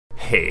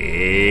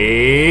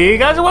Hey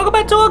guys, and welcome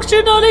back to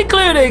Oxygen Not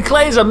Included,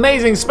 Klei's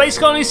amazing space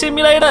colony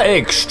simulator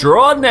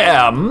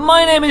extraordinaire.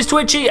 My name is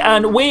Twitchi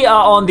and we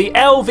are on the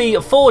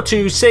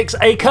LV-426,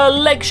 a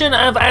collection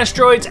of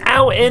asteroids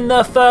out in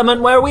the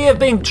firmament where we have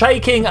been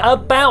taking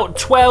about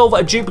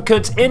 12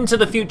 duplicates into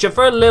the future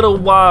for a little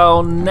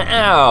while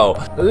now.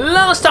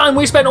 Last time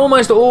we spent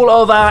almost all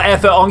of our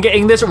effort on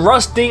getting this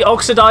rust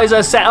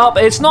deoxidizer set up.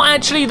 It's not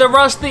actually the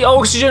rust, the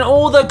oxygen,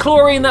 or the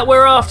chlorine that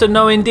we're after.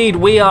 No, indeed,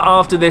 we are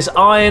after this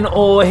iron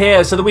ore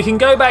here so that we can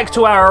go back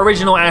to our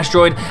original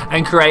asteroid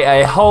and create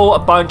a whole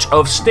bunch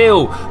of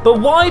steel.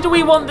 But why do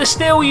we want the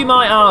steel, you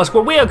might ask?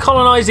 Well, we are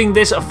colonizing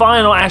this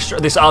final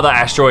asteroid, this other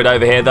asteroid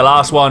over here, the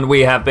last one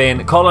we have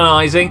been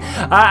colonizing.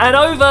 And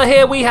over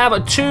here we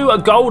have 2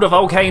 gold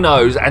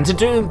volcanoes, and to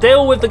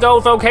deal with the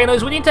gold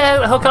volcanoes we need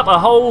to hook up a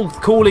whole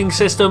cooling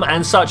system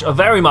and such,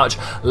 very much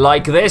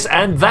like this,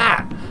 and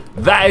that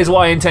is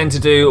what I intend to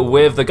do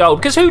with the gold,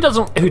 because who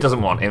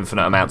doesn't want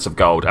infinite amounts of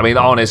gold? I mean,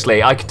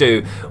 honestly, I could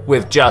do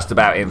with just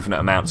about infinite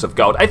amounts of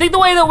gold. I think the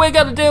way that we're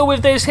going to deal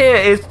with this here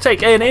is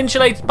take an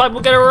insulated pipe,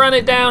 we're going to run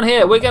it down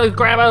here, we're going to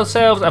grab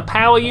ourselves a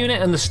power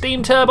unit and the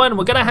steam turbine, and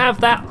we're going to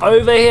have that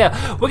over here.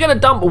 We're going to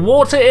dump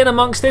water in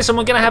amongst this, and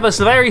we're going to have a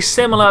very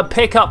similar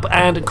pickup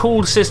and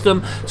cool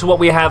system to what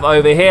we have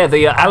over here.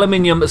 The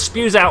aluminium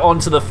spews out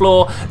onto the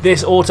floor,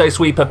 this auto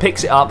sweeper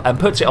picks it up and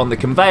puts it on the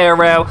conveyor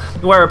rail,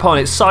 whereupon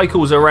it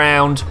cycles around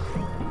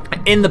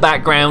in the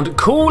background,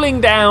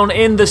 cooling down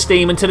in the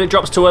steam until it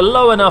drops to a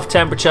low enough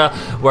temperature,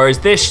 whereas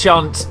this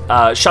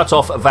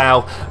shut-off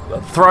valve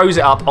throws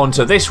it up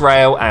onto this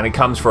rail and it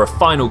comes for a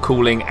final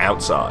cooling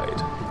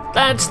outside.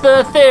 That's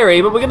the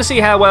theory, but we're going to see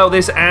how well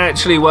this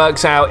actually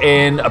works out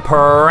in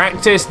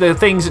practice. The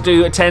things that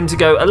do tend to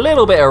go a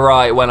little bit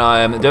awry when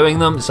I am doing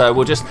them, so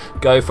we'll just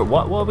go for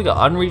what have we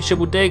got?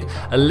 Unreachable dig,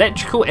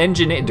 electrical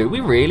engineer. Do we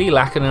really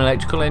lack an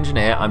electrical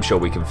engineer? I'm sure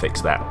we can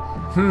fix that.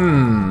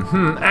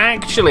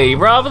 Actually,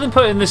 rather than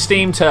putting the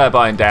steam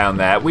turbine down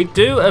there, we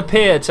do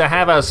appear to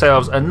have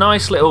ourselves a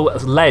nice little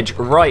ledge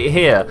right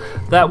here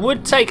that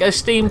would take a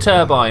steam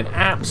turbine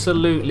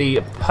absolutely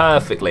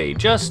perfectly,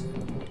 just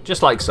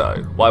like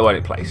so. Why won't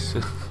it place?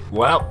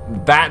 Well,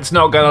 that's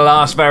not going to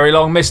last very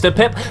long, Mr.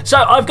 Pip. So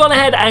I've gone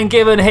ahead and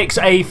given Hicks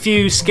a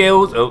few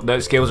skills. Oh,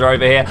 those skills are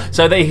over here.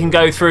 So that he can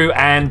go through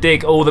and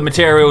dig all the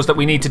materials that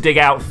we need to dig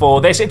out for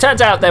this. It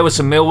turns out there was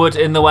some millwood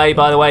in the way,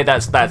 by the way.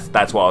 That's what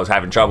I was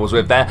having troubles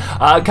with there.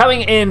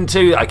 Coming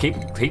into, I keep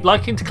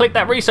liking to click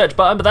that research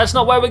button, but that's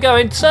not where we're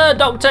going. Sir,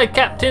 Dr.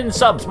 Captain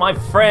Subs, my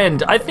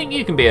friend. I think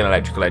you can be an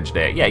electrical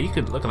engineer. Yeah, you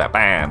can. Look at that.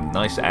 Bam.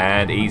 Nice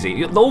and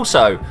easy.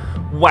 Also,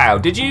 wow,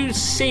 did you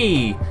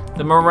see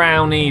the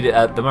morale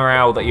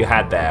that you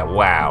had there?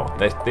 Wow,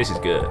 this is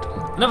good.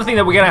 Another thing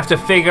that we're going to have to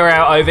figure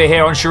out over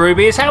here on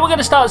Cherubi is how we're going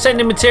to start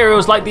sending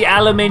materials like the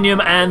aluminium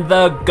and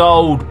the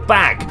gold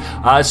back.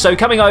 So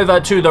coming over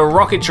to the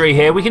rocketry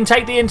here, we can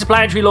take the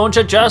interplanetary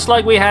launcher just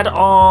like we had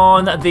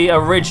on the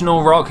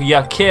original rock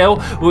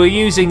Yakil. We're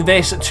using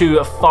this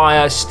to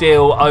fire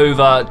steel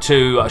over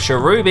to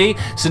Cherubi.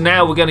 So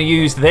now we're going to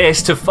use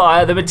this to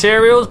fire the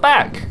materials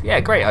back. Yeah,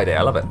 great idea.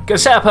 I love it. Going to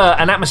set up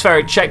an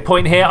atmospheric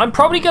checkpoint here. I'm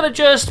probably going to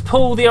just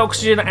pull the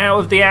oxygen out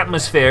of the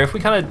atmosphere. If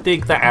we kind of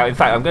dig that out, in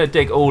fact, I'm going to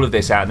dig all of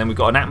this out, and then we've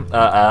got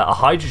a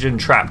hydrogen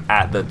trap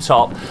at the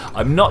top.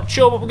 I'm not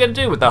sure what we're going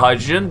to do with the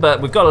hydrogen,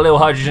 but we've got a little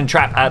hydrogen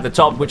trap at the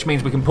top, which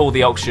means we can pull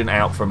the oxygen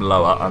out from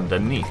lower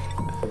underneath.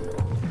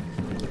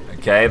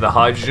 Okay, the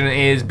hydrogen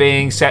is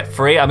being set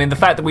free. I mean, the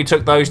fact that we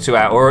took those 2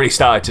 out already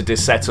started to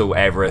desettle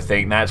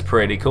everything. That's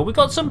pretty cool. We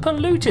got some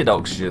polluted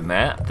oxygen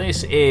there.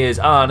 This is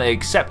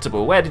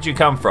unacceptable. Where did you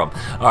come from?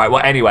 All right,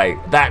 well, anyway,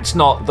 that's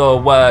not the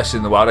worst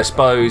in the world. I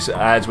suppose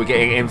as we're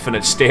getting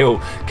infinite steel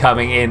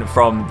coming in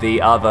from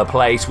the other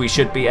place, we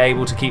should be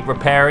able to keep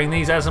repairing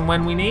these as and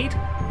when we need,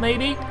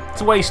 maybe.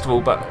 It's wasteful,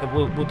 but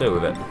we'll deal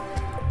with it.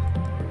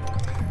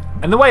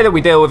 And the way that we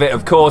deal with it,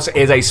 of course,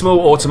 is a small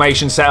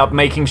automation setup,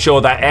 making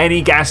sure that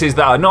any gases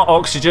that are not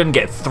oxygen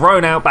get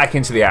thrown out back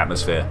into the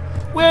atmosphere.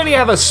 We only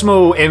have a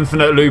small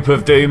infinite loop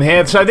of doom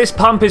here, so this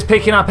pump is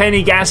picking up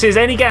any gases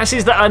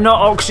that are not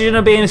oxygen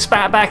are being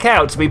spat back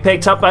out to be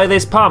picked up by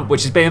this pump,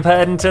 which is being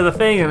put into the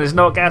thing, and there's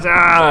not gas.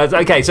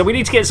 Okay, so we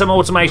need to get some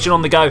automation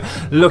on the go,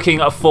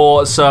 looking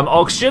for some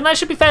oxygen. That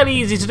should be fairly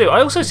easy to do.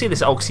 I also see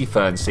this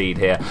oxyfern seed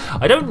here.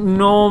 I don't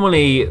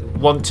normally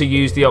want to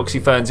use the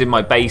oxyferns in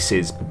my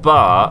bases,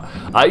 but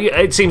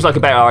it seems like a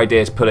better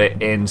idea to put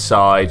it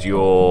inside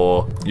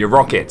your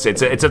rockets.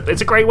 It's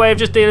a great way of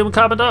just dealing with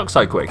carbon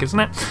dioxide quick, isn't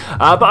it?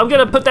 But I'm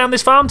going to put down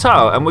this farm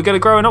tile, and we're going to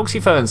grow an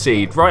oxyfern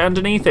seed right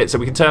underneath it so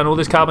we can turn all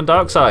this carbon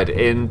dioxide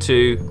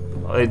into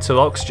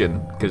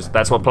oxygen, because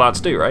that's what plants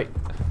do, right?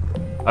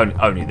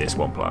 Only this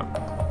one plant.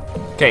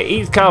 Okay,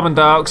 eats carbon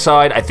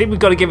dioxide. I think we've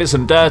got to give it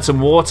some dirt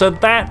and water.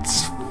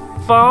 That's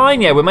fine.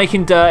 Yeah, we're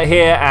making dirt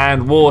here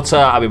and water.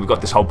 I mean, we've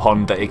got this whole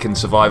pond that it can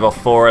survive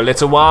off for a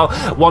little while.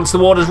 Once the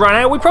water's run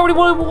out, we probably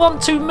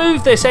want to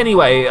move this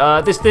anyway.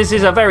 This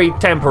is a very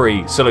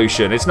temporary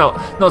solution. It's not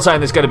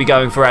something that's going to be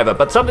going forever,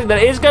 but something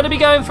that is going to be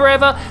going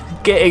forever,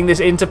 getting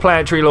this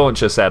interplanetary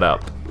launcher set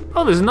up.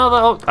 Oh, there's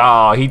another.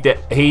 Oh, he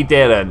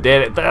didn't,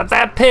 did it?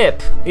 That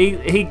Pip.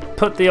 He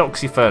put the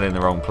oxyfern in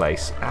the wrong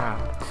place.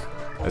 Ah.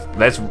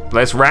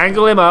 Let's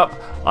wrangle him up.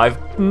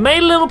 I've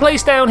made a little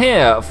place down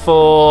here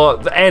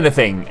for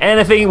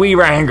anything we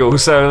wrangle.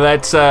 So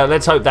let's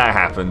hope that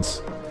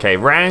happens. Okay,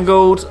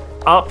 wrangled,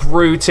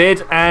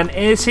 uprooted, and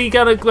is he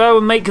gonna go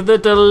and make the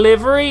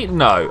delivery?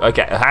 No.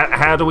 Okay,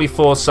 how do we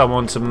force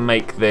someone to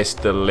make this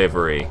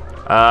delivery?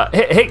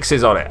 Hicks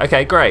is on it.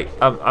 Okay, great.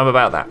 I'm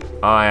about that.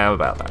 I am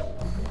about that.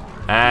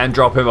 And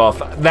drop him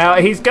off. Now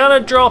he's gonna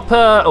drop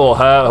or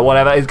her or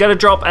whatever. He's gonna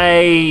drop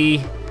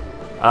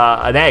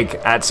an egg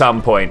at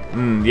some point.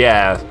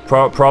 Yeah,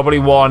 probably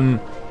one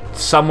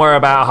somewhere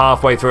about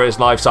halfway through its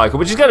life cycle,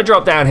 which is going to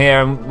drop down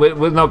here, and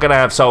we're not going to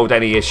have solved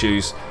any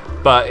issues.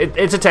 But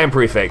it's a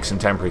temporary fix, and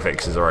temporary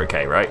fixes are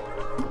okay, right?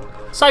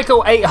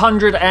 Cycle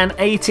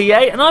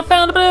 888, and I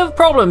found a bit of a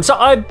problem. So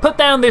I put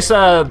down this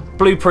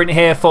blueprint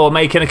here for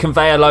making a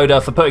conveyor loader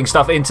for putting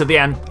stuff into the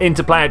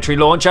interplanetary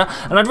launcher,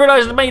 and I'd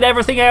realised I'd made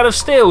everything out of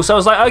steel. So I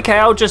was like, okay,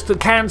 I'll just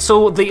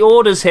cancel the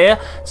orders here.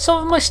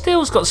 Some of my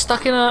steel's got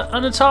stuck in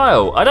a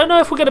tile. I don't know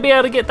if we're going to be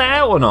able to get that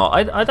out or not.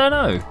 I don't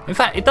know. In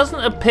fact, it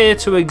doesn't appear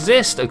to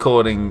exist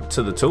according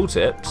to the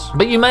tooltips.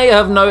 But you may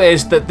have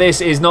noticed that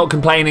this is not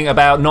complaining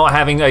about not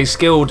having a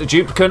skilled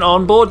duplicant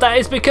on board. That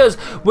is because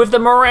with the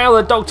morale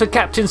that Dr.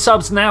 Captain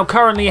Subs now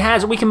currently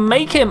has, we can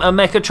make him a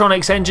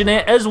mechatronics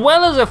engineer as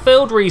well as a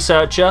field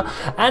researcher,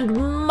 and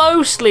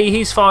mostly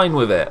he's fine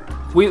with it.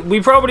 We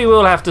probably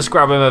will have to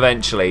scrub him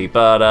eventually,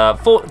 but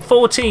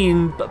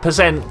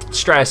 14%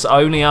 stress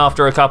only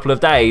after a couple of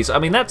days. I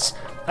mean, that's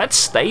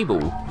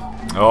stable.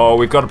 Oh,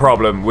 we've got a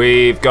problem.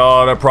 We've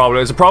got a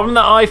problem. It's a problem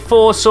that I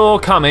foresaw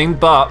coming,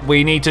 but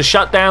we need to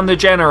shut down the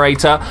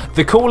generator.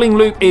 The cooling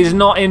loop is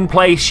not in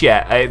place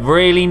yet. It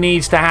really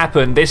needs to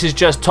happen. This is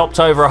just topped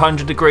over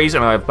 100 degrees,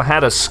 and I've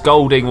had a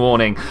scolding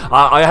warning.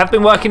 I have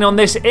been working on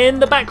this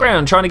in the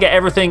background, trying to get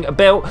everything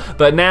built,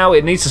 but now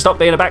it needs to stop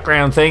being a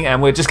background thing,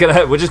 and we're just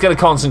gonna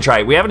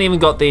concentrate. We haven't even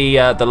got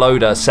the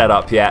loader set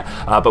up yet,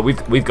 but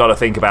we've got to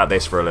think about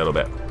this for a little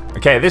bit.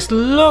 Okay, this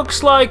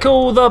looks like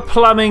all the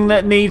plumbing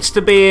that needs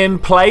to be in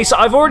place.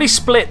 I've already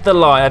split the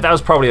line. That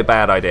was probably a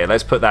bad idea.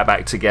 Let's put that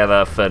back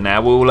together for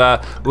now.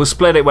 We'll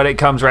split it when it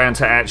comes around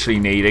to actually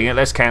needing it.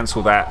 Let's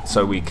cancel that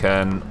so we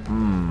can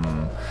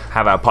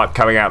have our pipe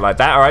coming out like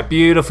that. All right,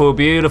 beautiful,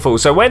 beautiful.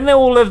 So when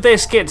all of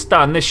this gets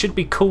done, this should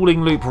be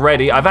cooling loop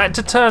ready. I've had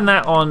to turn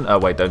that on. Oh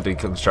wait, don't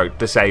deconstruct,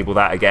 disable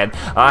that again.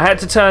 I had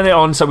to turn it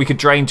on so we could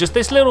drain just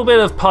this little bit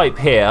of pipe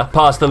here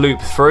past the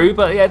loop through.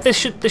 But yeah, this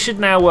should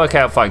now work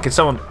out fine. Can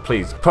someone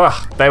please?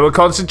 They were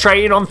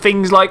concentrating on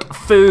things like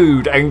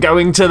food and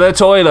going to the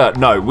toilet.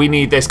 No, we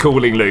need this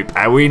cooling loop,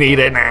 and we need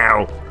it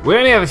now. We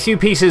only have a few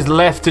pieces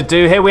left to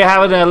do here. We're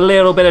having a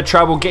little bit of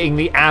trouble getting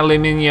the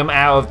aluminium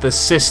out of the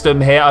system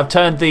here. I've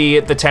turned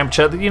the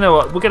temperature. You know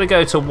what? We're going to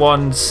go to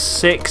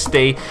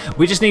 160.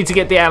 We just need to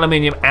get the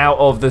aluminium out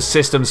of the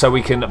system so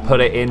we can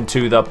put it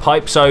into the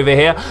pipes over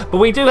here. But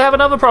we do have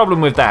another problem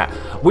with that.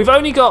 We've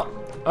only got...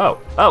 Oh,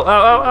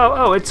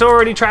 it's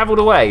already traveled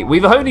away.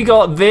 We've only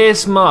got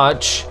this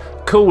much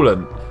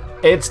coolant.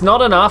 It's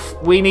not enough.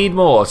 We need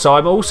more. So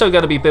I'm also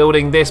going to be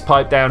building this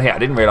pipe down here. I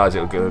didn't realize it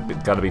was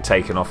going to be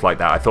taken off like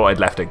that. I thought I'd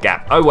left a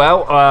gap. Oh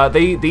well,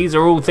 these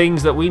are all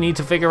things that we need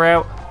to figure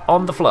out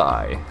on the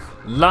fly.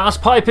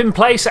 Last pipe in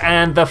place,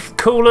 and the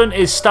coolant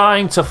is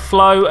starting to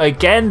flow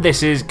again.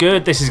 This is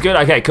good. This is good.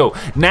 Okay, cool.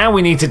 Now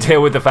we need to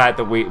deal with the fact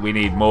that we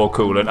need more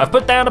coolant. I've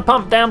put down a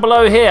pump down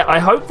below here. I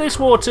hope this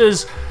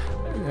water's...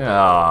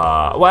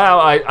 well,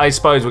 I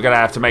suppose we're going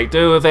to have to make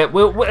do with it.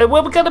 We're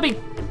going to be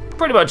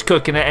pretty much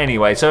cooking it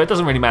anyway, so it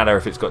doesn't really matter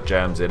if it's got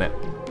germs in it.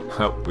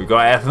 Oh, we've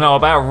got ethanol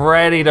about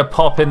ready to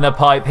pop in the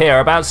pipe here.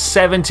 About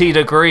 70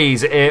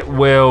 degrees, it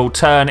will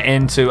turn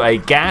into a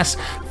gas.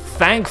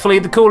 Thankfully,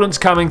 the coolant's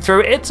coming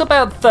through. It's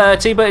about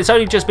 30, but it's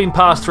only just been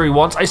passed through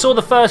once. I saw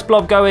the first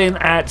blob go in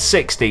at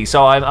 60,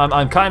 so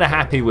I'm kind of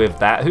happy with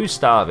that. Who's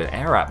starving?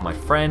 Airap, my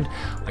friend.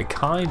 I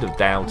kind of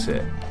doubt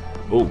it.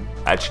 Oh,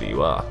 actually,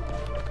 you are.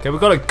 Okay, we've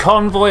got a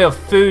convoy of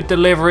food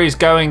deliveries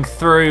going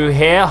through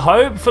here.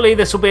 Hopefully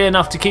this will be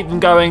enough to keep them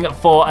going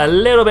for a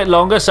little bit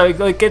longer. So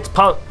it gets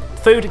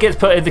food gets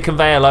put in the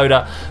conveyor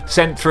loader,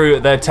 sent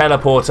through the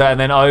teleporter, and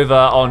then over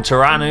on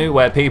Tiranu,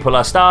 where people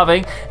are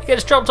starving. It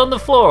gets dropped on the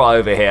floor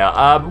over here.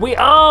 We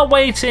are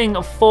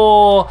waiting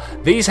for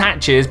these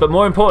hatches, but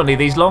more importantly,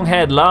 these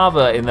long-haired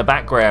larvae in the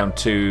background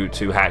to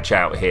hatch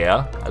out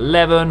here.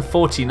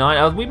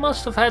 11:49. Oh, we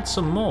must have had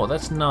some more.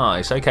 That's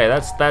nice. Okay,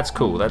 that's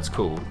cool. That's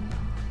cool.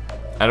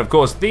 And of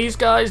course, these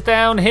guys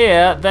down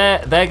here,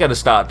 they're going to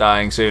start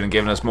dying soon and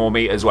giving us more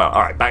meat as well.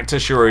 All right, back to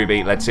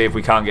Cherubi. Let's see if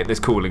we can't get this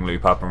cooling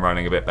loop up and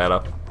running a bit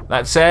better.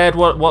 That said,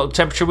 what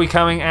temperature are we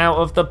coming out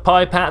of the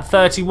pipe at?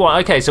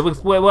 31. Okay, so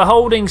we're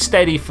holding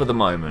steady for the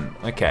moment.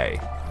 Okay.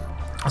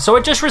 So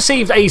I just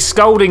received a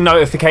scolding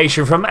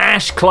notification from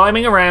Ash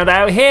climbing around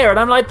out here, and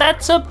I'm like,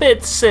 that's a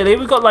bit silly.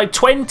 We've got like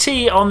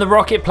 20 on the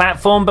rocket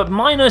platform, but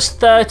minus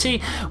 30.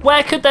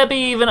 Where could there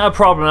be even a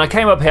problem? And I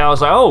came up here, I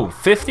was like, oh,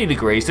 50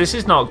 degrees, this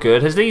is not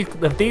good.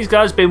 Have these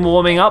guys been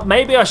warming up?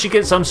 Maybe I should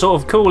get some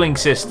sort of cooling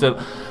system.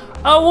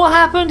 Oh, what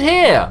happened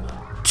here?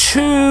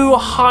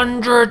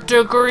 200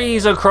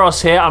 degrees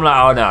across here. I'm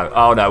like,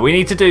 oh no, we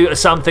need to do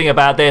something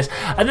about this.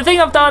 And the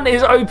thing I've done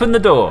is open the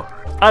door.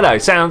 I know,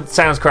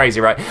 sounds crazy,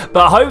 right?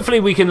 But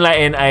hopefully we can let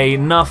in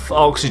enough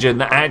oxygen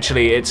that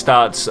actually it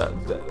starts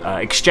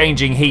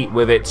exchanging heat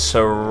with its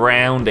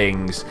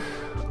surroundings.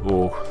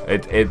 Oh,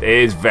 it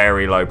is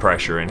very low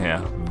pressure in here.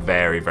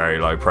 Very, very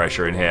low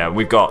pressure in here.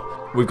 We've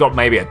got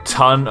maybe a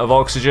ton of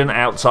oxygen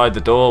outside the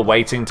door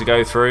waiting to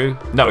go through.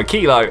 No, a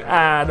kilo.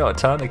 Not a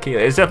ton, a kilo.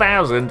 It's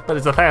 1,000, but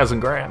it's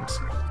 1,000 grams.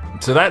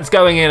 So that's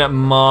going in at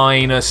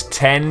minus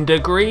 10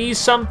 degrees,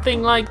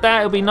 something like that.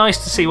 It'll be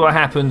nice to see what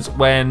happens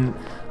when...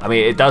 I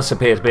mean, it does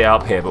appear to be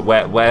up here,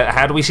 but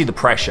how do we see the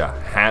pressure?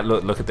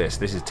 Look at this.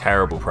 This is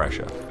terrible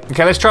pressure.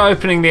 Okay, let's try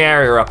opening the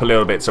area up a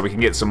little bit so we can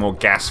get some more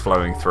gas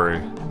flowing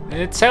through.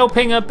 It's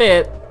helping a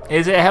bit.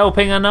 Is it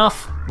helping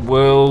enough?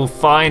 We'll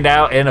find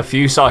out in a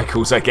few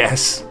cycles, I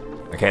guess.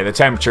 Okay, the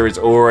temperature is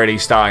already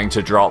starting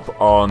to drop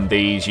on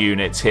these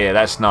units here.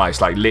 That's nice,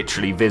 like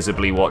literally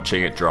visibly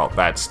watching it drop.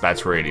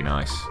 That's really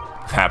nice.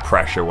 That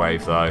pressure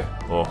wave, though.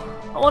 Oh.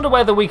 I wonder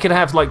whether we could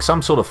have like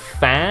some sort of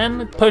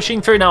fan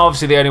pushing through. Now,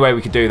 obviously, the only way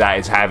we could do that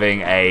is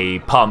having a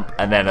pump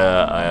and then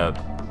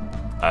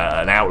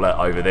an outlet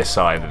over this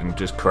side and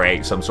just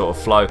create some sort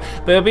of flow.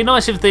 But it'd be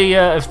nice if the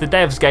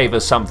devs gave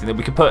us something that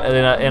we could put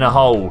in a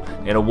hole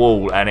in a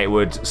wall and it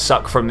would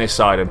suck from this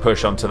side and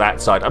push onto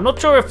that side. I'm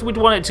not sure if we'd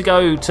want it to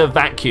go to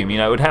vacuum. You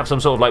know, it would have some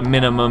sort of like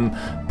minimum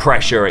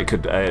pressure it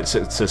could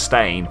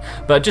sustain.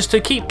 But just to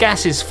keep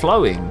gases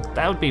flowing,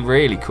 that would be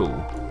really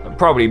cool.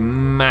 Probably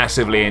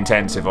massively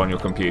intensive on your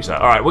computer.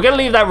 All right, we're gonna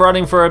leave that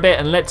running for a bit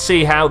and let's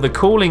see how the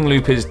cooling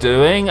loop is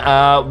doing.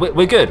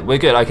 We're good.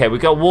 Okay,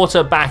 we've got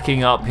water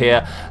backing up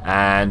here,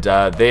 and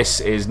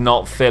this is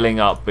not filling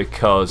up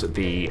because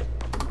the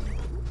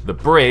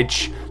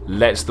bridge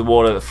lets the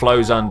water that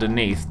flows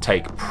underneath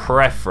take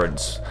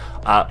preference.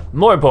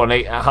 More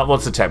importantly,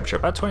 what's the temperature?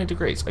 About 20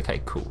 degrees.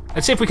 Okay, cool.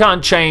 Let's see if we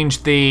can't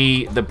change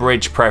the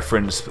bridge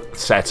preference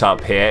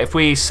setup here. If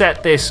we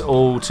set this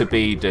all to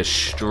be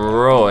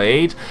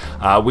destroyed,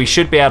 we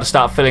should be able to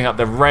start filling up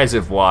the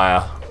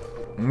reservoir.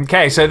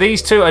 Okay, so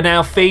these two are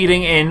now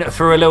feeding in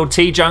through a little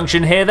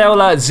T-junction here.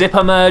 They'll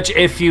zipper merge,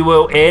 if you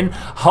will, in,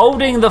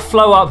 holding the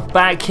flow up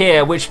back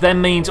here, which then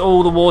means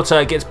all the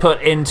water gets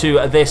put into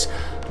this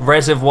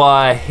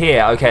reservoir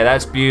here. Okay,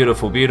 that's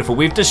beautiful, beautiful.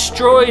 We've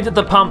destroyed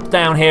the pump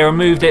down here and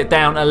moved it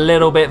down a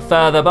little bit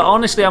further, but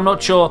honestly, I'm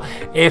not sure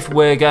if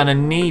we're gonna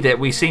need it.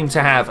 We seem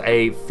to have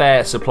a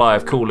fair supply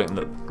of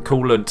coolant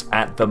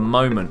at the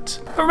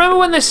moment. Remember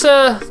when this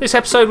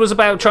episode was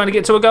about trying to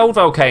get to a gold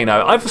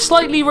volcano? I've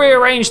slightly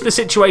rearranged the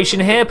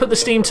situation here, put the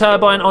steam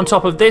turbine on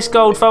top of this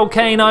gold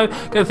volcano.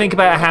 Gonna think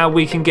about how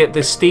we can get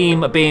the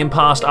steam being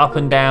passed up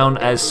and down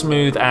as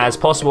smooth as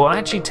possible. I'm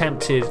actually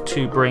tempted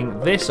to bring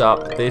this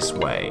up this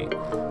way.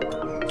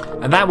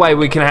 And that way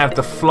we can have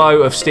the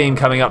flow of steam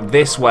coming up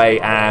this way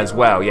as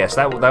well. Yes,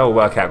 that will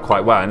work out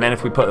quite well. And then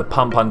if we put the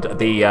pump under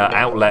the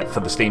outlet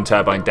for the steam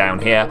turbine down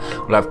here,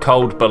 we'll have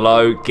cold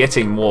below,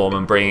 getting warm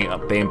and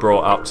being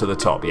brought up to the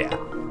top. Yeah.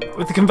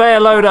 With the conveyor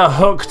loader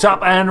hooked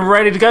up and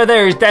ready to go,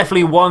 there is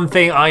definitely one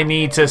thing I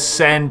need to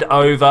send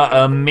over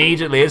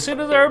immediately as soon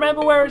as I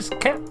remember where it's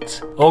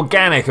kept.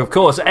 Organic, of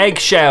course,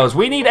 eggshells.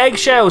 We need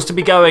eggshells to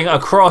be going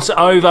across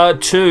over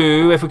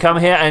to, if we come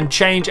here and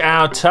change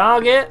our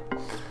target,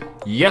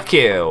 your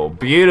kill.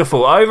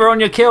 Beautiful. Over on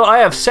your kill, I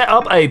have set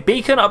up a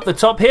beacon up the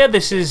top here.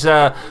 This is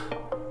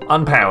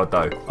unpowered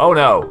though. Oh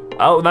no.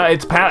 Oh no,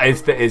 it's powered.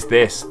 It's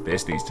this.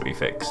 This needs to be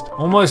fixed.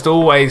 Almost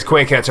always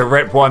quicker to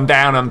rip one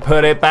down and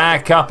put it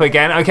back up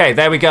again. Okay,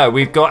 there we go.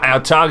 We've got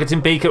our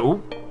targeting beacon.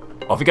 Ooh,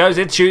 off it goes.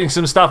 It's shooting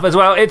some stuff as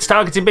well. Its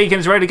targeting beacon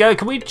is ready to go.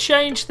 Can we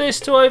change this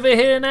to over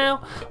here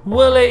now?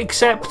 Will it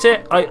accept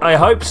it? I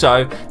hope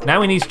so. Now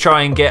we need to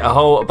try and get a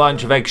whole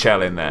bunch of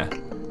eggshell in there.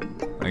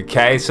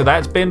 Okay, so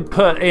that's been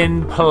put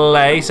in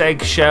place.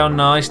 Eggshell,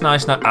 nice.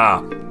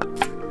 Ah,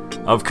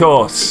 of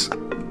course.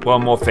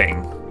 One more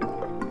thing.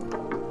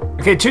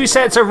 Okay, 2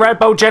 sets of rad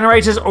bolt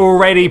generators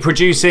already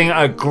producing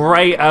a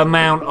great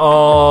amount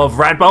of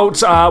rad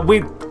bolts. We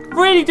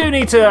really do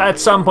need to, at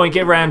some point,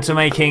 get around to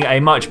making a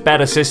much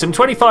better system.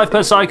 25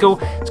 per cycle,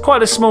 it's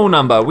quite a small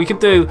number. We could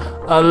do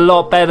a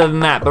lot better than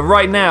that, but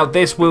right now,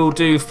 this will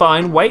do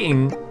fine,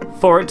 waiting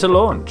for it to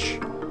launch.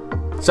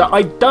 So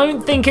I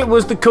don't think it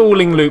was the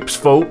cooling loop's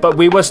fault, but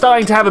we were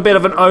starting to have a bit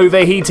of an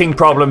overheating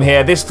problem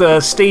here. This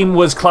steam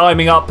was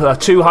climbing up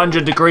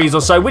 200 degrees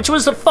or so, which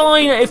was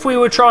fine if we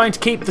were trying to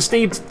keep the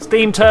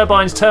steam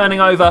turbines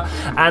turning over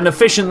at an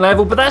efficient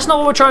level, but that's not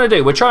what we're trying to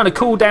do. We're trying to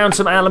cool down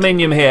some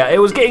aluminium here. It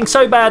was getting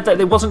so bad that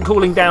it wasn't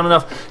cooling down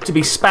enough to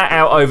be spat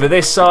out over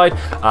this side,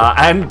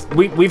 and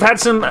we've had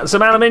some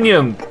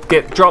aluminium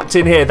get dropped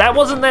in here. That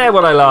wasn't there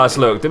when I last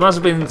looked. It must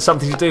have been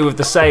something to do with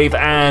the save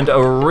and a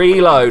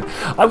reload.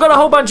 I've got a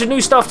whole bunch of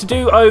new stuff to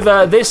do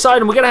over this side,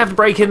 and we're going to have to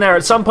break in there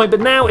at some point, but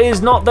now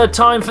is not the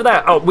time for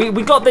that. Oh, we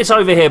got this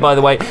over here, by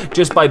the way,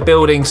 just by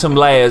building some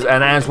layers,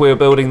 and as we were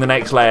building the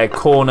next layer,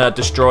 corner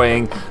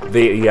destroying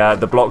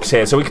the blocks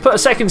here. So we could put a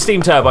second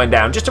steam turbine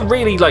down just to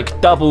really like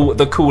double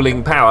the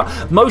cooling power.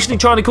 Mostly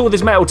trying to cool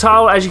this metal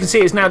tile. As you can see,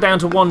 it's now down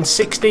to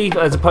 160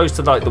 as opposed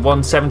to like the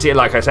 170,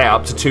 like I say,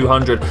 up to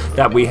 200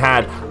 that we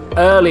had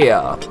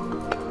earlier.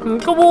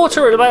 Got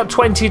water at about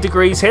 20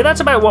 degrees here.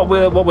 That's about what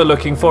we're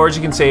looking for. As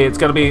you can see, it's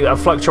going to be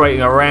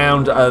fluctuating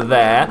around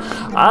there.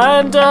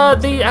 And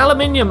the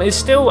aluminium is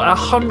still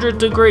 100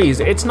 degrees.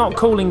 It's not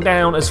cooling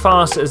down as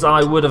fast as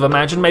I would have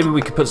imagined. Maybe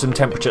we could put some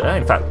temperature.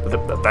 In fact,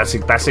 that's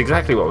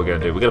exactly what we're going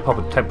to do. We're going to pop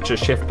a temperature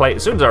shift plate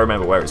as soon as I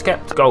remember where it's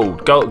kept.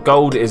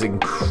 Gold is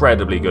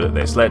incredibly good at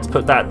this. Let's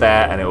put that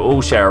there, and it will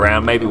all share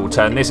around. Maybe we'll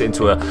turn this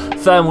into a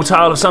thermal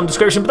tile of some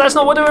description, but that's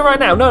not what we're doing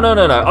right now. No.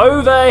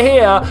 Over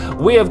here,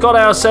 we have got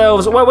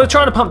ourselves. Well, we're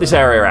trying to pump this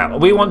area out.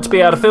 We want to be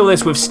able to fill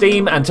this with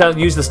steam and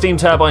use the steam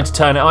turbine to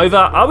turn it over.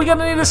 Are we going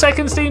to need a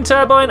second steam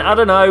turbine? I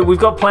don't know. We've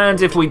got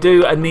plans if we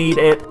do need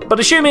it. But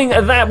assuming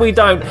that we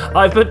don't,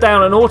 I've put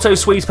down an auto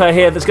sweeper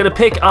here that's going to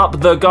pick up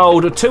the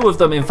gold. Two of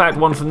them, in fact,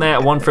 one from there,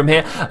 one from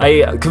here.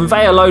 A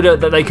conveyor loader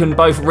that they can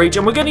both reach.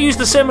 And we're going to use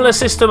the similar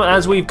system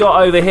as we've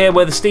got over here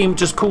where the steam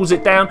just cools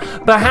it down.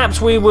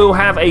 Perhaps we will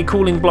have a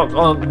cooling block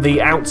on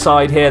the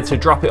outside here to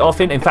drop it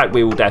off in. In fact,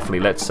 we will definitely.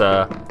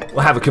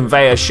 We'll have a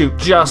conveyor shoot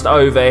just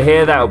over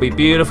here. That will be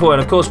beautiful,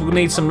 and of course we'll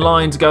need some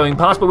lines going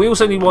past, but we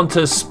also need one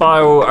to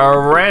spiral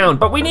around.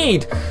 But we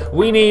need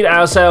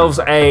ourselves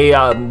a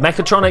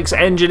mechatronics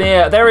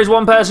engineer. There is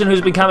one person who's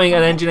becoming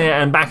an engineer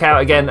and back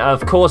out again.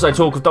 Of course I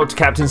talk of Dr.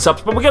 Captain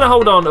Subs, but we're going to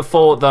hold on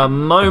for the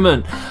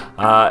moment.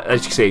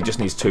 As you can see, it just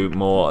needs two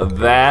more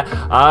there.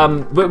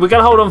 We're going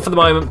to hold on for the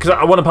moment because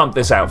I want to pump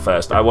this out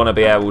first. I want to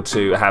be able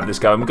to have this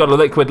going. We've got a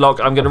liquid lock.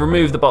 I'm going to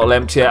remove the bottle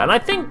emptier, and I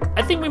think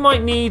we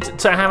might need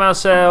to have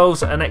ourselves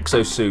an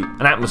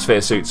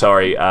atmosphere suit,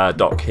 sorry,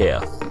 dock here.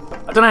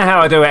 I don't know how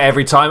I do it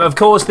every time. Of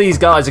course, these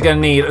guys are going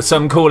to need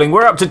some cooling.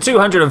 We're up to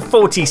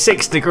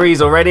 246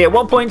 degrees already. At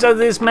what point does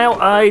this melt?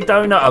 I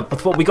don't know.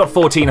 We got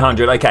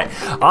 1400. Okay.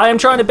 I am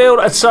trying to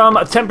build some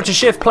temperature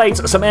shift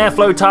plates, some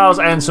airflow tiles,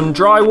 and some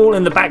drywall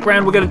in the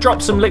background. We're going to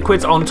drop some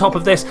liquids on top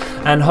of this,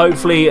 and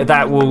hopefully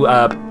that will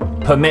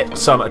permit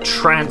some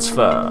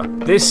transfer.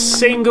 This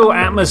single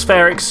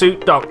atmospheric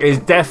suit dock is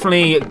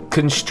definitely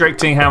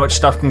constricting how much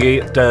stuff can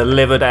get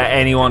delivered at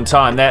any one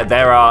time.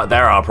 There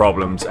are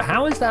problems.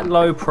 How is that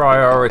low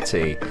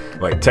priority?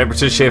 Wait,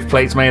 temperature shift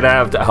plates made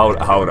out of... Hold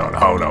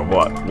on.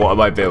 What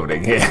am I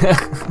building here?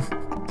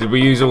 Did we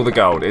use all the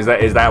gold? Is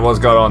that what's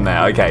going on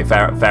there? Okay,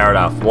 fair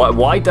enough.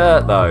 Why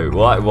dirt though?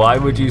 Why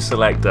would you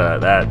select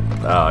dirt?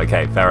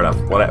 Okay, fair enough.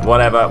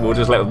 Whatever. We'll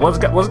just let.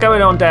 What's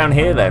going on down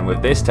here then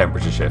with this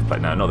temperature shift plate?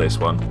 No, not this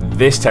one.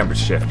 This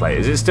temperature shift plate.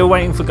 Is it still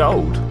waiting for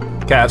gold?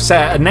 Okay, I've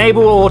set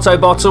enable auto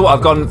bottle.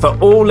 I've gone for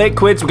all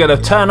liquids. We're going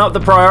to turn up the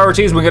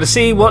priorities. We're going to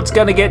see what's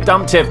going to get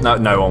dumped here.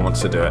 No one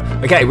wants to do it.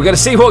 Okay, we're going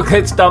to see what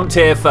gets dumped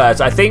here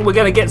first. I think we're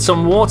going to get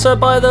some water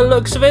by the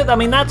looks of it. I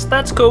mean,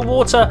 that's cool.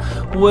 Water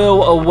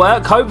will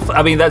work.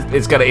 I mean,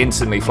 it's going to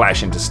instantly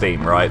flash into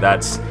steam, right?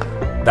 That's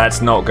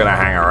not going to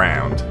hang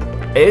around.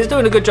 It is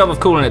doing a good job of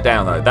cooling it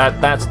down though.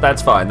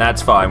 That's fine.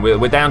 That's fine. We're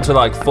down to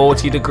like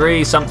 40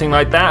 degrees, something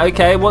like that.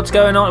 Okay, what's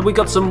going on? We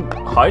got some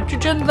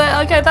hydrogen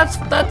there. Okay, that's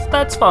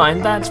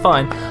fine. That's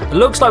fine. It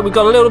looks like we've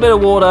got a little bit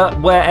of water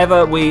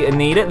wherever we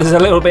need it. There's a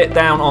little bit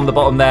down on the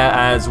bottom there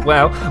as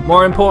well.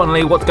 More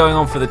importantly, what's going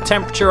on for the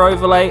temperature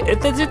overlay?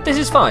 This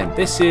is fine.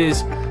 This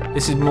is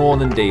more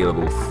than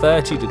dealable.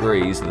 30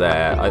 degrees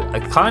there. I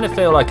kind of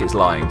feel like it's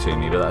lying to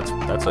me, but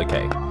that's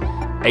okay.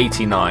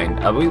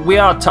 89. We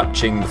are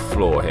touching the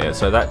floor here,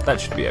 so that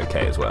should be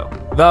okay as well.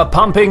 The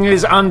pumping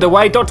is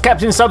underway. Dr.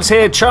 Captain Subs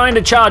here trying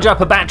to charge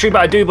up a battery,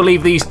 but I do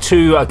believe these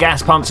two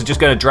gas pumps are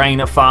just going to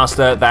drain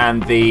faster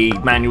than the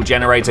manual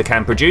generator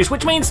can produce,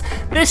 which means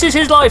this is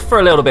his life for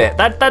a little bit.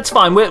 That's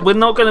fine. We're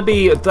not going to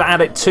be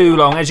at it too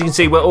long. As you can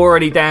see, we're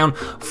already down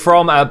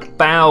from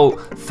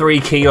about 3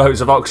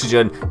 kilos of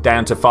oxygen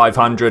down to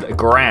 500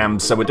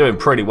 grams, so we're doing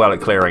pretty well at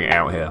clearing it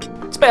out here.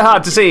 It's a bit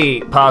hard to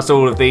see past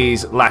all of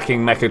these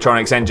lacking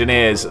mechatronics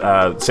engineers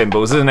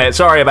symbols, isn't it?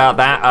 Sorry about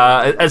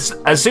that.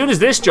 As soon as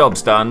this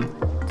job's done,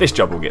 this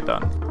job will get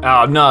done.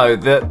 Oh no,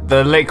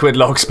 the liquid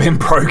lock's been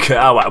broken.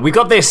 Oh well, we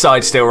got this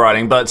side still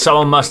running, but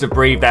someone must have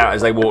breathed out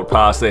as they walked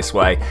past this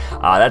way.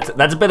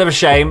 That's a bit of a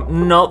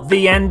shame. Not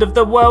the end of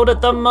the world at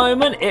the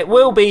moment. It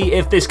will be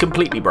if this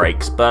completely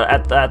breaks,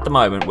 but at the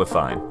moment we're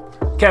fine.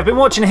 Okay, I've been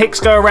watching Hicks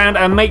go around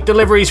and make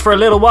deliveries for a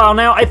little while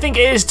now. I think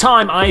it is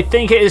time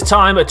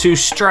to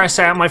stress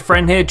out my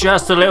friend here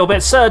just a little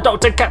bit. Sir,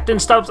 Dr. Captain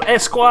Stubbs,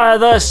 Esquire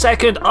the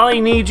Second, I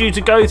need you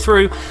to go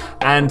through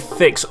and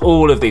fix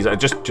all of these.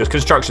 Just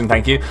construction,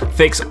 thank you.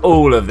 Fix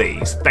all of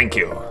these, thank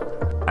you.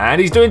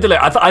 And he's doing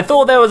delivery. I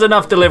thought there was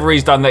enough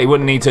deliveries done that he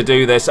wouldn't need to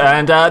do this.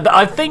 And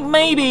I think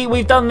maybe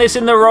we've done this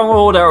in the wrong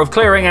order of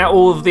clearing out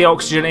all of the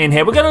oxygen in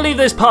here. We're going to leave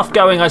this puff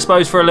going, I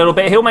suppose, for a little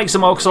bit. He'll make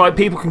some oxalate.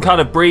 People can kind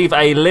of breathe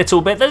a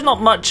little bit. There's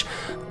not much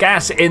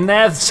gas in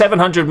there,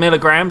 700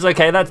 milligrams.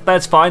 Okay,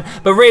 that's fine.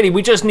 But really,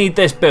 we just need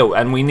this built,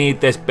 and we need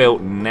this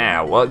built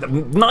now. Well,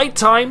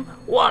 nighttime?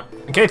 What?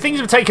 Okay, things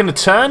have taken a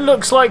turn.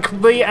 Looks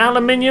like the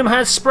aluminium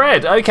has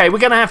spread. Okay, we're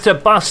going to have to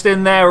bust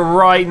in there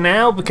right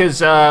now because,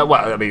 well,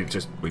 I mean,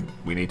 just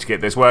we need to get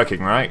this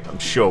working, right? I'm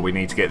sure we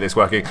need to get this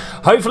working.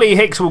 Hopefully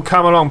Hicks will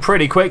come along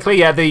pretty quickly.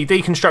 Yeah, the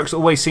deconstructs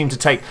always seem to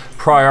take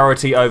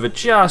priority over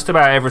just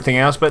about everything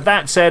else. But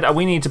that said,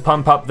 we need to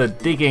pump up the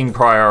digging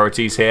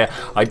priorities here.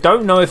 I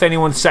don't know if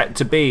anyone's set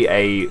to be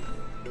a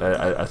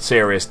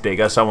serious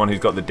digger, someone who's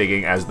got the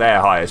digging as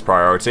their highest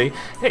priority.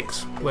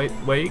 Hicks,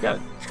 where you go?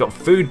 He's got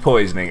food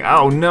poisoning.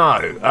 Oh no.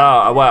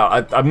 Oh,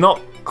 well, I'm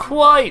not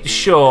quite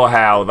sure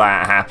how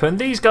that happened.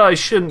 These guys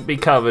shouldn't be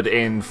covered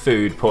in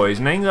food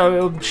poisoning,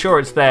 though I'm sure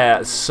it's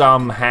there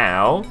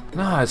somehow.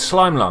 No, it's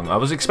slime lung. I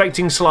was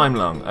expecting slime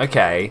lung.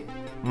 Okay.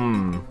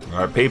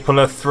 Alright, people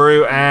are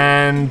through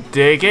and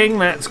digging.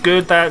 That's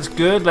good, that's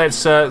good. Let's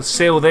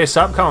seal this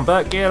up. Come on,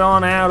 Bert, get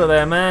on out of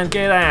there, man.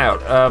 Get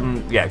out.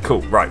 Yeah,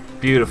 cool. Right,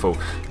 beautiful.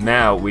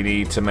 Now we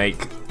need to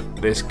make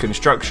this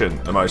construction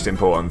the most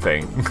important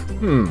thing.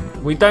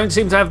 We don't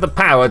seem to have the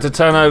power to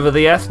turn over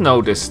the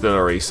ethanol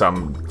distillery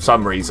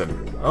some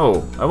reason.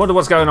 Oh, I wonder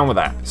what's going on with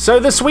that.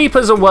 So the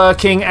sweepers are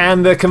working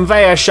and the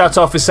conveyor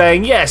shut-off is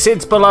saying, yes,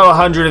 it's below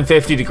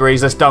 150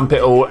 degrees, let's dump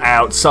it all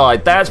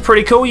outside. That's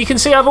pretty cool. You can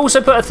see I've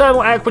also put a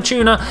thermal aqua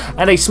tuner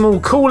and a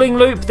small cooling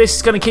loop. This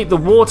is going to keep the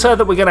water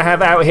that we're going to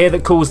have out here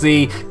that cools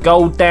the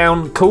gold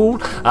down cool.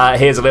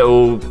 Here's a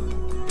little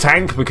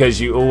tank because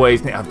you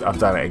always need, I've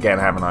done it again,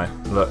 haven't I?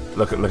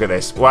 Look at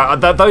this. Well,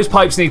 those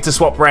pipes need to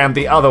swap around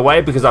the other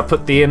way because I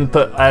put the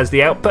input as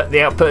the output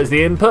as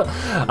the input.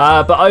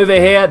 But over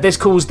here, this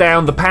cools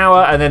down the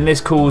power and then this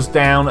cools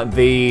down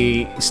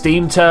the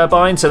steam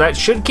turbine. So that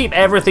should keep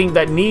everything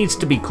that needs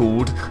to be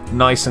cooled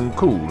nice and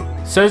cool.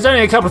 So there's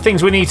only a couple of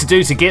things we need to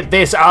do to get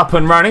this up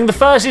and running. The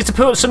first is to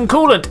put some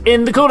coolant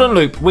in the coolant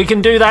loop. We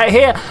can do that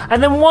here.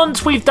 And then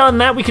once we've done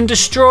that, we can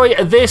destroy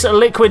this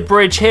liquid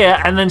bridge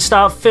here and then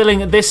start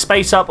filling this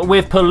space up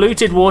with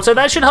polluted water.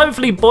 That should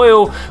hopefully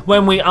boil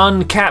when we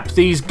uncap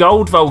these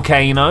gold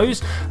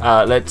volcanoes.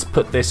 Let's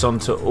put this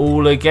onto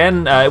all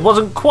again. It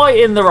wasn't quite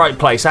in the right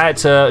place. I had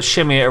to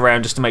shimmy it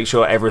around just to make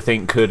sure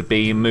everything could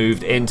be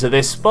moved into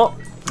this spot.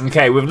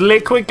 Okay, with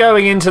liquid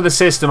going into the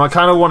system, I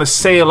kind of want to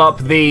seal up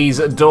these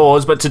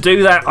doors, but to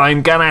do that,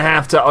 I'm gonna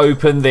have to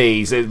open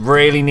these. It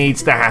really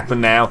needs to happen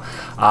now.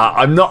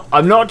 I'm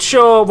not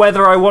sure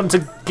whether I want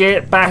to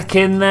get back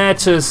in there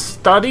to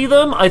study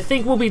them. I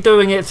think we'll be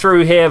doing it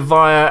through here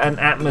via an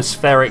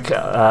atmospheric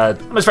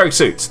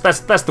suits.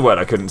 That's the word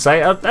I couldn't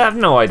say. I have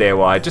no idea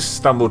why. I just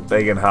stumbled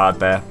big and hard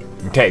there.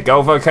 Okay,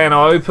 gold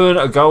volcano open,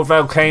 a gold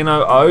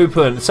volcano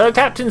open. So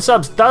Captain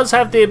Subs does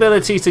have the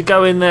ability to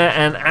go in there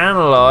and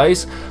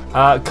analyze.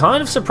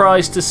 Kind of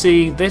surprised to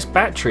see this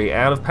battery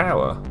out of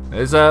power.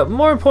 There's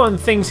more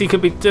important things he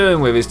could be doing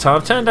with his time.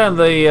 I've turned down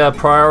the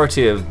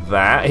priority of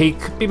that. He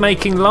could be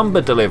making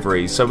lumber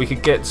deliveries so we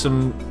could get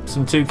some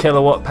 2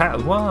 kilowatt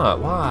power.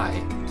 Why?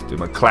 Let's do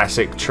my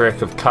classic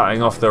trick of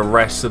cutting off the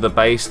rest of the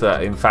base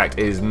that in fact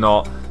is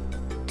not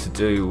to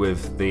do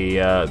with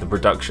the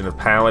production of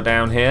power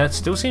down here. It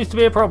still seems to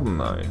be a problem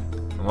though.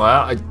 Well,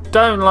 I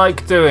don't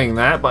like doing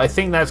that, but I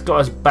think that's got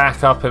us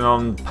back up and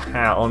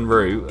on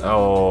route.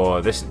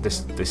 Oh, this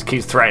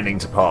keeps threatening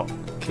to pop.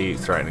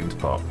 Keeps threatening to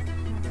pop.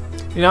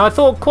 You know, I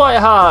thought quite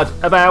hard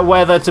about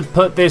whether to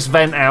put this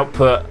vent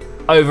output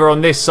over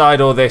on this side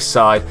or this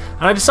side,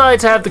 and I decided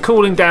to have the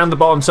cooling down the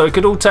bottom so it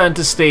could all turn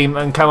to steam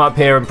and come up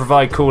here and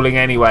provide cooling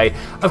anyway.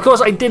 Of course,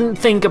 I didn't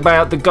think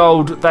about the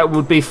gold that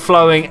would be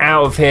flowing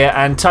out of here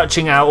and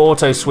touching our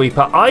auto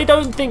sweeper. I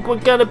don't think we're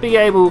going to be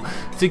able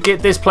to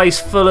get this place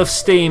full of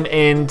steam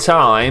in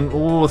time.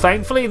 Ooh,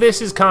 thankfully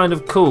this is kind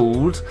of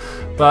cooled,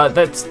 but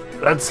that's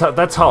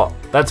hot.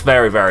 That's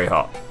very, very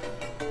hot.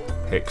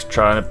 Hicks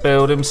trying to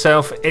build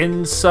himself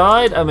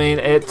inside. I mean,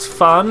 it's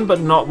fun,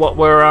 but not what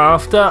we're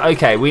after.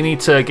 Okay, we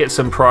need to get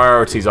some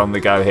priorities on the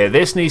go here.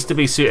 This needs to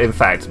be, in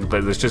fact,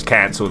 let's just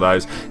cancel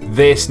those.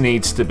 This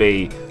needs to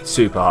be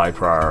super high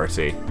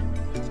priority.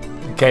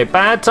 Okay,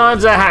 bad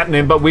times are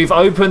happening, but we've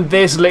opened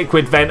this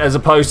liquid vent as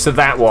opposed to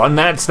that one.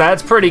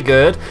 That's pretty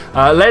good.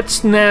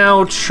 Let's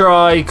now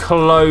try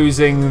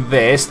closing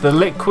this. The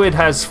liquid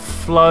has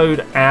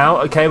flowed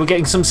out. Okay, we're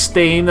getting some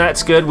steam.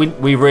 That's good.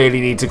 We really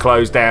need to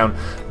close down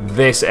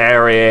this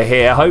area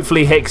here.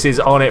 Hopefully Hicks is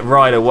on it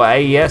right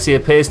away. Yes, he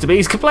appears to be.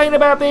 He's complaining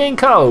about being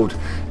cold.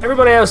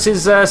 Everybody else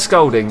is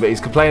scolding, but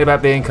he's complaining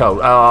about being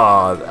cold.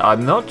 Oh,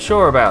 I'm not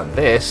sure about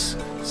this.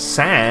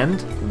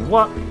 Sand?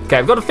 What? Okay,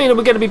 I've got a feeling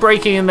we're going to be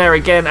breaking in there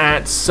again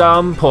at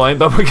some point,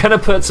 but we're going to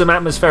put some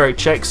atmospheric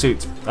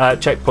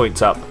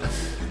checkpoints up.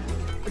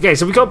 Okay,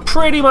 so we've got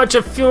pretty much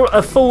a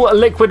full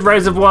liquid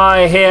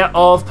reservoir here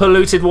of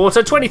polluted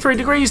water. 23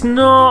 degrees,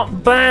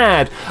 not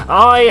bad.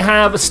 I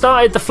have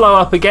started the flow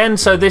up again,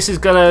 so this is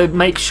going to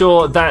make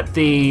sure that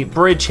the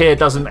bridge here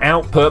doesn't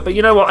output. But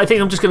you know what? I think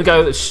I'm just going to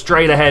go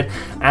straight ahead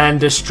and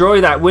destroy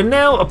that. We're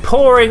now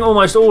pouring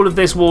almost all of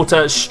this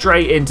water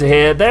straight into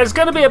here. There's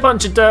going to be a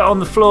bunch of dirt on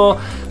the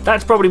floor.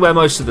 That's probably where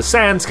most of the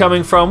sand's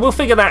coming from. We'll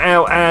figure that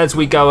out as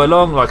we go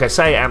along. Like I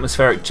say,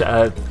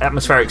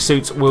 atmospheric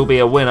suits will be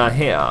a winner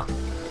here.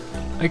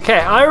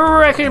 Okay, I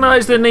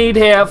recognise the need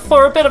here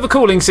for a bit of a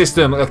cooling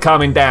system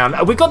coming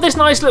down. We've got this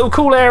nice little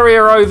cool area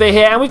over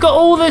here, and we've got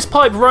all this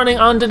pipe running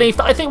underneath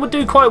that I think would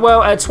do quite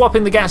well at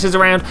swapping the gases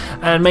around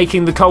and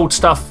making the cold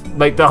stuff,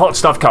 make the hot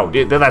stuff cold.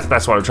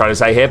 That's what I'm trying to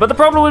say here. But the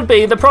problem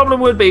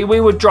would be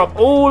we would drop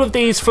all of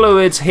these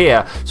fluids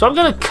here. So I'm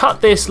going to cut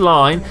this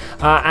line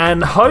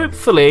and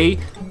hopefully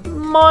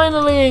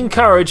minorly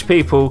encourage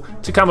people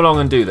to come along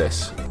and do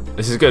this.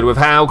 This is good. With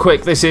how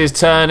quick this is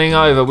turning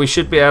over, we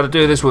should be able to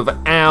do this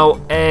without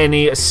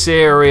any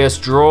serious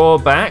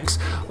drawbacks.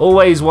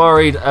 Always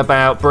worried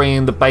about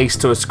bringing the base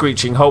to a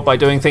screeching halt by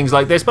doing things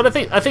like this, but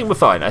I think we're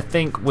fine. I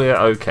think we're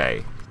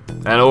okay.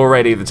 And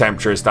already the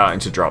temperature is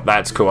starting to drop.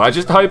 That's cool. I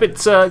just hope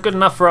it's good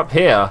enough for up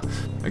here.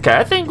 Okay,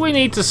 I think we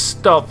need to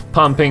stop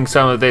pumping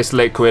some of this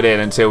liquid in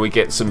until we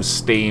get some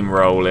steam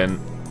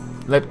rolling.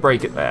 Let's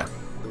break it there.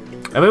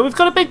 I mean, we've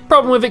got a big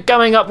problem with it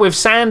going up with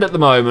sand at the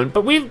moment,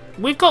 but we've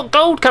got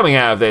gold coming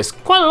out of this.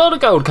 Quite a lot of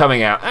gold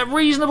coming out at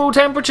reasonable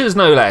temperatures,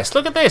 no less.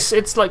 Look at this.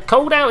 It's like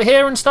cold out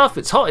here and stuff.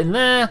 It's hot in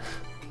there.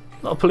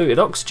 A lot of polluted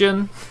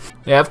oxygen.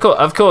 Yeah, of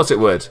course it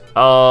would.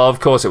 Oh, of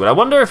course it would. I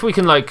wonder if we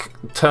can like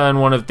turn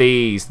one of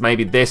these,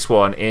 maybe this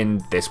one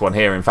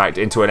here, in fact,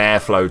 into an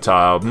airflow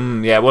tile.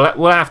 Yeah,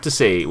 we'll have to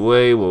see.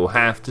 We will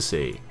have to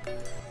see.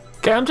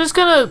 Okay, I'm just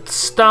gonna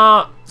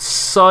start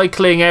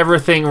cycling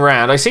everything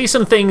around. I see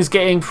some things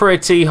getting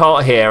pretty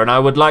hot here, and I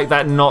would like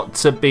that not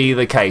to be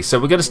the case. So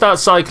we're going to start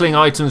cycling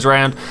items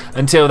around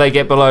until they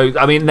get below.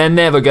 I mean, they're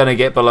never going to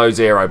get below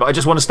 0, but I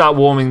just want to start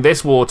warming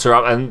this water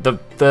up and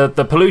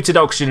the polluted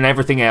oxygen and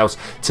everything else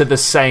to the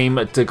same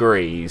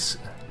degrees.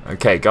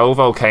 Okay, gold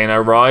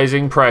volcano,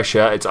 rising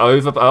pressure. It's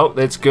over. Oh,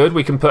 that's good.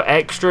 We can put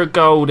extra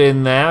gold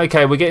in there.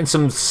 Okay, we're getting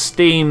some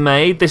steam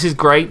made. This is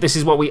great. This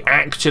is what we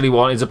actually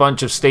want, is a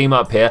bunch of steam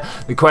up here.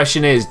 The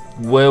question is,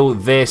 will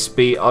this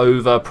be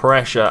over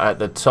pressure at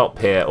the top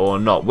here or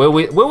not? Will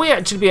we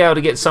actually be able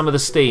to get some of the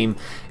steam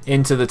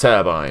into the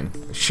turbine?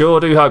 Sure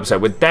do hope so.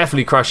 We're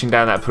definitely crushing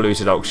down that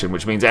polluted oxygen,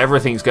 which means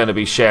everything's going to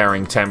be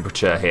sharing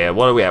temperature here.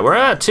 What are we at? We're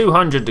at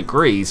 200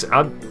 degrees.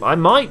 I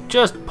might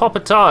just pop a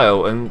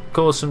tile and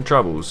cause some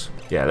troubles.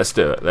 Yeah, let's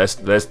do it.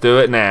 Let's do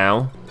it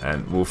now,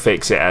 and we'll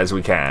fix it as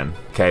we can.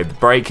 Okay, the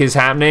break is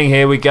happening.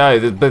 Here we go.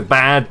 The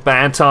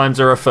bad times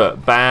are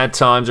afoot. Bad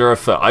times are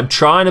afoot. I'm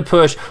trying to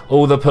push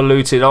all the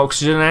polluted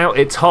oxygen out.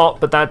 It's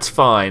hot, but that's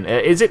fine.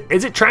 Is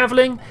it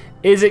traveling?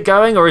 Is it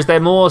going, or is there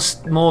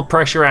more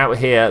pressure out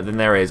here than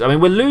there is? I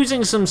mean, we're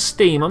losing some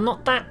steam. I'm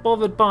not that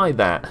bothered by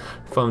that,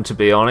 if I'm to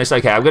be honest.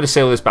 Okay, I'm going to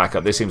seal this back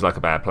up. This seems like a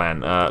bad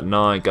plan.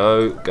 No,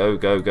 go.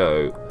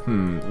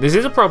 This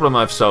is a problem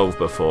I've solved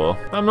before.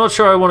 I'm not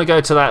sure I want to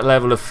go to that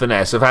level of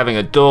finesse of having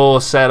a door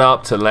set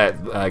up to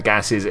let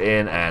gases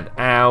in and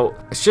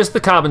out. It's just the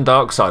carbon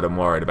dioxide I'm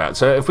worried about.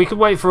 So if we could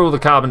wait for all the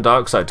carbon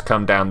dioxide to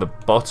come down the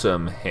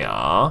bottom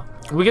here,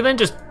 we can then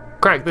just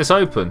crack this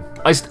open.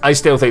 I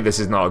still think this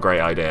is not a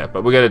great idea,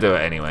 but we're going to do it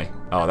anyway.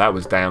 Oh, that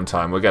was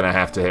downtime. We're going to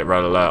have to hit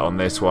red alert on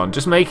this one.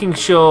 Just making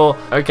sure.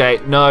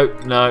 Okay, no.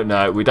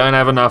 We don't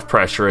have enough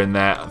pressure in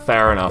there.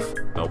 Fair enough.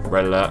 Oh,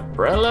 red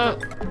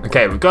alert.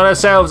 Okay, we've got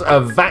ourselves a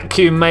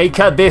vacuum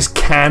maker. This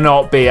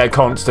cannot be a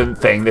constant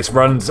thing. This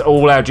runs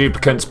all our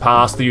duplicants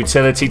past the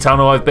utility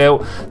tunnel I've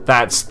built.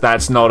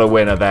 That's not a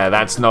winner there.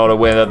 That's not a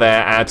winner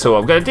there at all.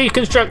 I'm going to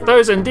deconstruct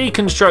those and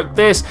deconstruct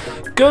this.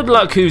 Good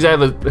luck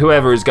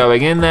whoever is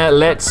going in there.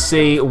 Let's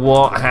see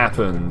what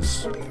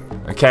happens.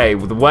 Okay,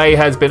 the way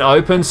has been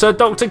opened, so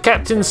Dr.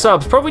 Captain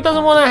Subs probably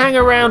doesn't want to hang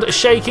around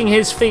shaking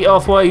his feet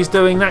off while he's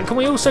doing that. Can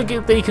we also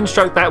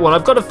deconstruct that one?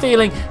 I've got a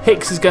feeling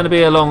Hicks is going to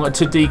be along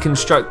to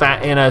deconstruct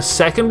that in a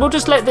second. We'll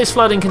just let this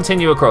flooding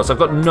continue across. I've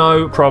got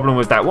no problem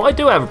with that. What I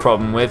do have a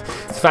problem with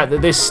is the fact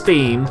that this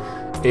steam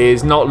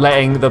is not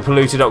letting the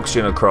polluted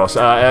oxygen across.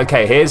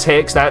 Okay, here's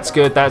Hicks. That's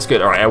good.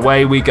 All right,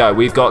 away we go.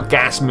 We've got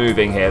gas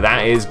moving here.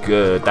 That is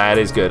good.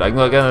 I'm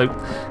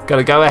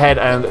gonna go ahead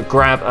and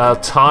grab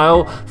a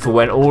tile for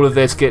when all of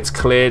this gets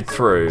cleared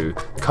through.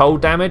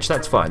 Cold damage,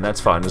 that's fine.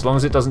 As long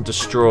as it doesn't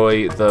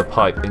destroy the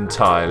pipe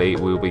entirely,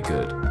 we'll be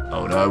good.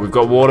 Oh no, we've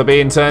got water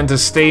being turned to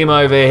steam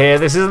over here.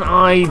 This isn't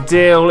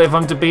ideal, if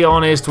I'm to be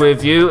honest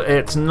with you.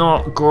 It's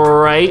not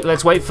great.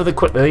 Let's wait for the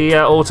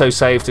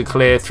autosave to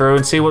clear through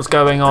and see what's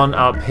going on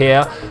up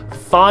here.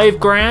 5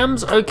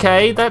 grams,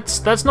 okay,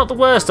 that's not the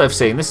worst I've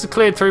seen. This is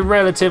cleared through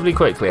relatively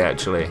quickly,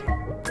 actually.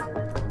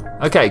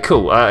 Okay,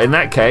 cool. In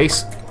that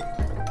case,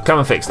 come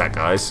and fix that,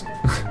 guys.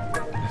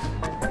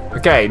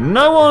 Okay,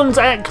 no one's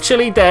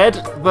actually dead,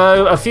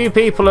 though a few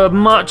people are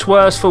much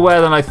worse for wear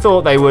than I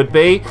thought they would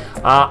be.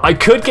 I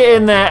could get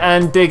in there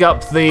and dig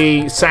up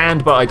the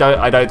sand, but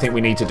I don't think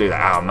we need to do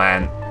that. Oh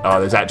man,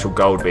 oh, there's actual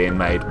gold being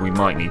made. We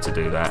might need to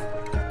do that.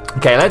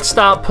 Okay, let's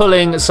start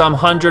pulling some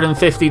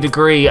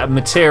 150-degree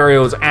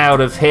materials out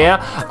of here.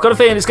 I've got a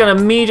feeling it's going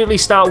to immediately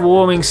start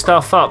warming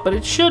stuff up, but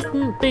it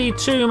shouldn't be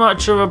too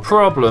much of a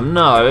problem.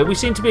 No, we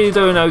seem to be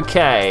doing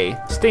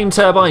okay. Steam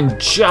turbine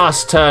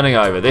just turning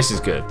over. This is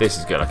good. This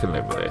is good. I can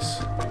live with this.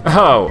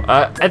 Oh,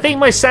 I think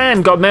my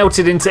sand got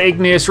melted into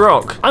igneous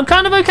rock. I'm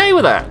kind of okay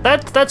with that.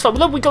 That's fine.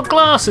 Look, we got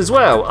glass as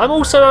well. I'm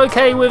also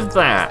okay with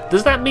that.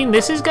 Does that mean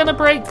this is going to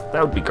break?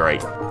 That would be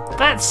great.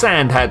 That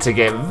sand had to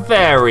get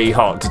very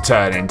hot to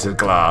turn into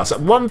glass.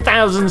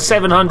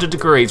 1,700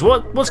 degrees.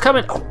 What's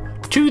coming? Oh,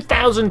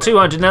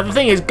 2,200. Now the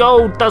thing is,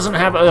 gold doesn't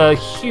have a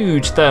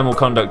huge thermal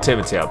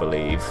conductivity, I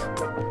believe.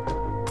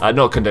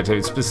 Not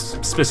conductivity,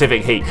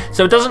 specific heat.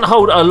 So it doesn't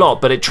hold a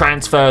lot, but it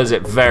transfers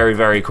it very,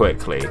 very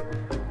quickly.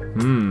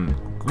 Ooh,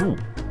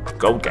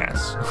 gold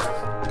gas.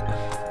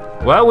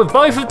 Well, with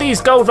both of these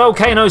gold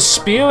volcanoes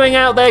spewing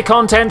out their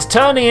content,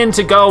 turning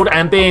into gold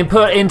and being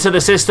put into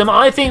the system,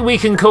 I think we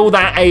can call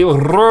that a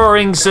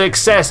roaring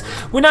success.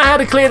 We know how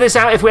to clear this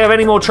out if we have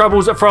any more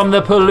troubles from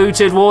the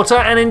polluted water,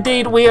 and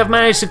indeed we have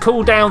managed to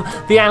cool down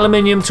the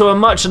aluminium to a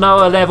much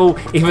lower level,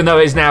 even though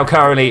it's now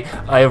currently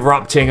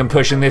erupting and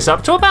pushing this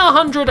up to about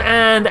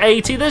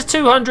 180. There's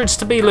 200s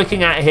to be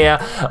looking at here.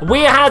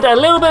 We had a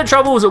little bit of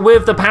troubles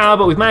with the power,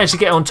 but we've managed to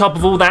get on top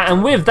of all that,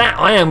 and with that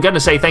I am going to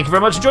say thank you very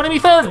much for joining me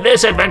for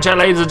this adventure,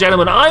 ladies and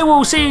gentlemen. I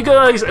will see you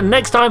guys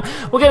next time.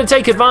 We're going to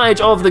take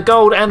advantage of the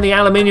gold and the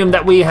aluminium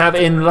that we have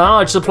in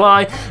large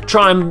supply,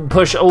 try and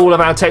push all of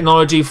our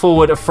technology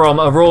forward from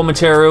raw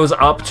materials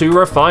up to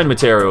refined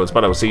materials.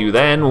 But I will see you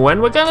then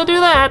when we're going to do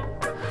that.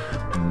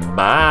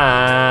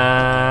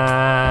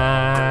 Bye.